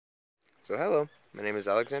So hello, my name is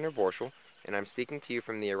Alexander Borschel, and I'm speaking to you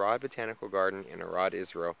from the Arad Botanical Garden in Arad,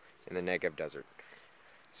 Israel, in the Negev Desert.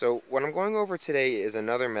 So what I'm going over today is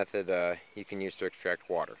another method you can use to extract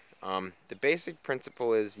water. The basic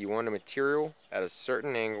principle is you want a material at a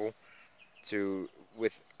certain angle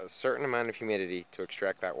with a certain amount of humidity to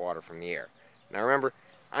extract that water from the air. Now remember,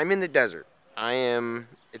 I'm in the desert.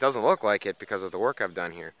 It doesn't look like it because of the work I've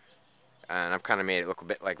done here, and I've kind of made it look a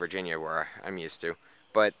bit like Virginia where I'm used to.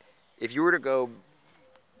 But if you were to go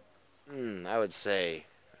I would say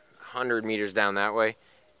 100 meters down that way,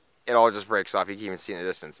 it all just breaks off. You can even see in the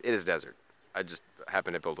distance. It is desert. I just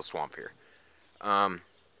happened to build a swamp here.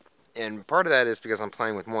 And part of that is because I'm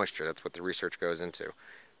playing with moisture. That's what the research goes into.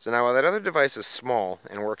 So now while that other device is small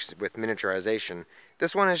and works with miniaturization,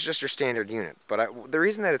 this one is just your standard unit. But the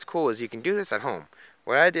reason that it's cool is you can do this at home.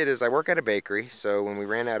 What I did is I work at a bakery, so when we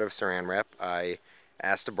ran out of saran wrap, I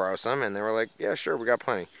asked to borrow some, and they were like, yeah, sure, we got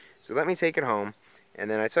plenty. So let me take it home. And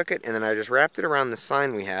then I took it, and then I just wrapped it around the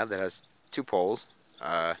sign we have that has two poles.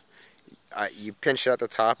 You pinch it at the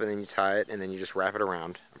top, and then you tie it, and then you just wrap it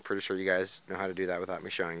around. I'm pretty sure you guys know how to do that without me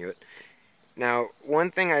showing you it. Now, one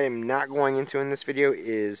thing I am not going into in this video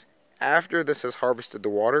is after this has harvested the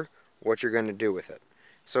water, what you're going to do with it.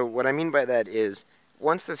 So what I mean by that is,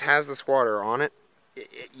 once this has this water on it,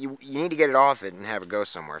 you need to get it off it and have it go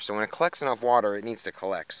somewhere. So when it collects enough water, it needs to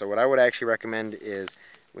collect. So what I would actually recommend is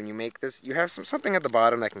when you make this, you have something at the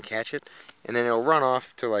bottom that can catch it, and then it'll run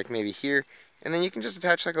off to like maybe here, and then you can just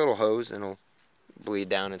attach like a little hose and it'll bleed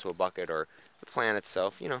down into a bucket or the plant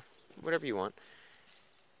itself, you know, whatever you want.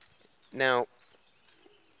 Now,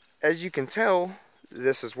 as you can tell,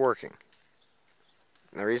 this is working.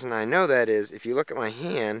 And the reason I know that is if you look at my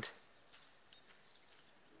hand,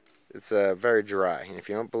 it's very dry. And if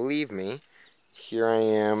you don't believe me, here I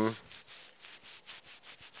am.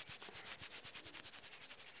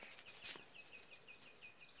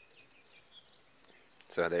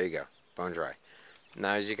 So there you go, bone dry.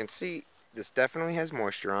 Now as you can see, this definitely has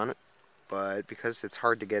moisture on it, but because it's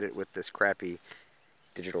hard to get it with this crappy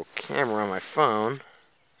digital camera on my phone,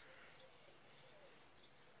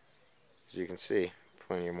 as you can see,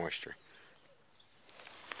 plenty of moisture.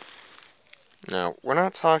 Now, we're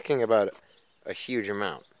not talking about a huge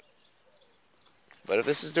amount, but if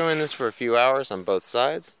this is doing this for a few hours on both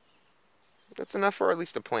sides, that's enough for at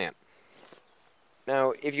least a plant.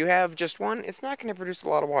 Now, if you have just one, it's not going to produce a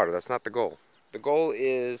lot of water. That's not the goal. The goal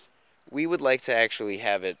is we would like to actually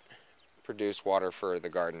have it produce water for the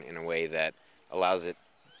garden in a way that allows it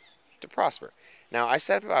to prosper. Now, I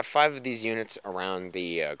set up about 5 of these units around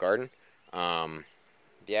the garden.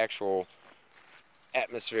 The actual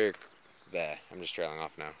atmospheric... I'm just trailing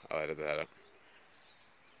off now. I'll edit that up.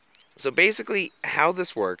 So basically, how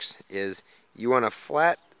this works is you want a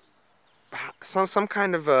flat... some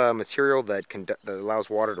kind of material that allows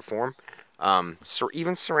water to form. So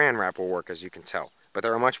even saran wrap will work, as you can tell, but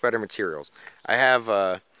there are much better materials. I have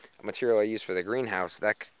a material I use for the greenhouse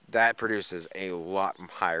that produces a lot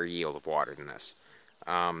higher yield of water than this.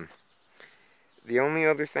 The only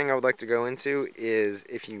other thing I would like to go into is,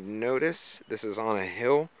 if you notice, this is on a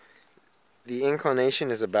hill. The inclination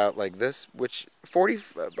is about like this, which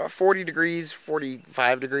about 40 degrees,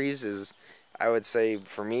 45 degrees is, I would say,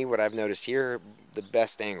 for me, what I've noticed here, the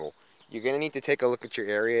best angle. You're going to need to take a look at your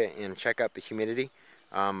area and check out the humidity.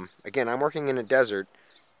 Again, I'm working in a desert,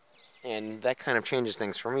 and that kind of changes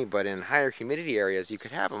things for me, but in higher humidity areas, you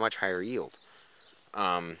could have a much higher yield.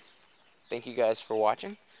 Thank you guys for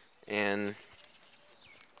watching, and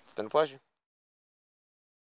it's been a pleasure.